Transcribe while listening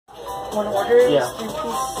One order Yeah. is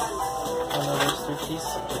 3-piece. One order is 3-piece.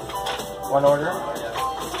 One order.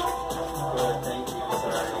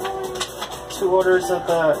 2 orders of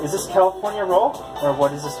the. Is this California roll or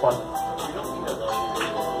what is this one?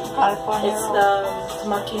 California it's roll. The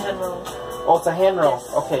monkey hand roll. Oh, it's a hand roll.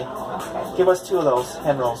 Yes. Okay. Give us 2 of those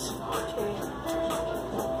hand rolls.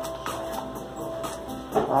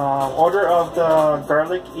 Order of the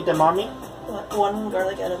garlic edamame. 1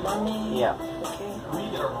 garlic edamame. Yeah. Okay.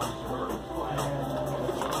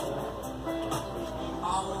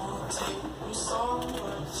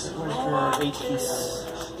 Where's your 8-piece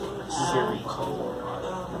nigiri?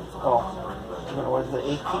 Oh, you're gonna order the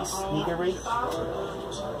 8-piece nigiri?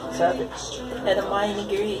 Is that it? Edamame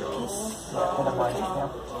nigiri 8-piece. Yeah, edamame. Yeah.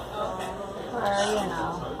 Where are you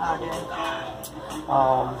now?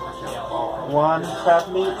 Oh, 1 crab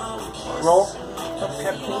meat roll.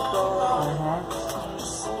 Crab meat roll.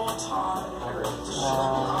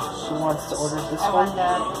 She wants to order this I one. want the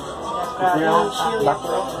Grilled grilled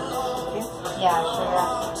mackerel. Yeah, sure.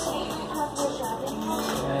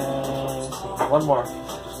 And one more.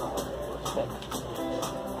 Okay.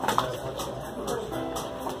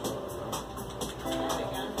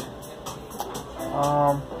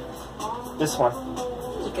 This one.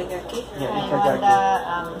 Ikagaki. Yeah, I ikagaki.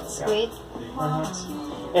 want the squid.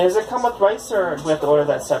 And does it come with rice or do we have to order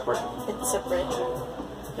that separate? It's separate.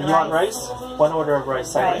 You want rice? 1 order of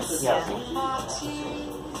rice. Rice, yeah.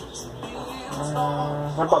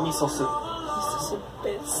 What about miso soup? Miso soup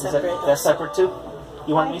is Is separate. that's separate too?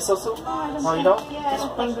 You want miso soup? Oh, you don't? Yeah, I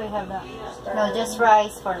don't think we have that. No, just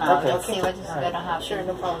rice for now. Okay. Let's see what is going to happen. Sure,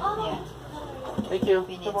 no problem. Yeah, Thank you.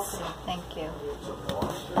 we need soup. Thank you.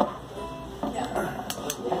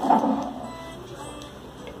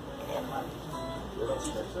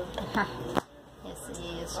 Yes,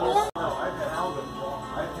 yes, yes.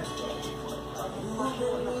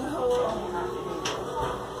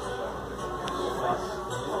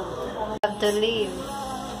 Have to leave.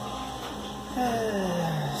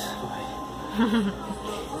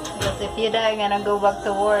 Because if you die, I'm gonna go back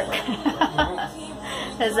to work.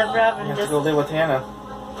 That's the problem. You have Just to go live with Hannah.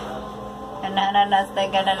 and Hannah's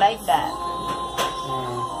not gonna like that.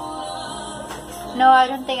 No, I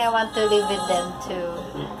don't think I want to live with them too.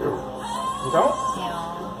 You don't? You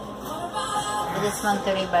know, I just want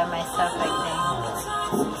to live by myself, I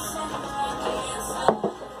think.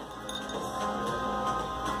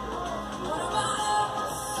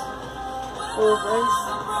 Full of rice.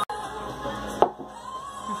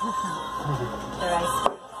 The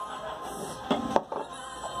rice.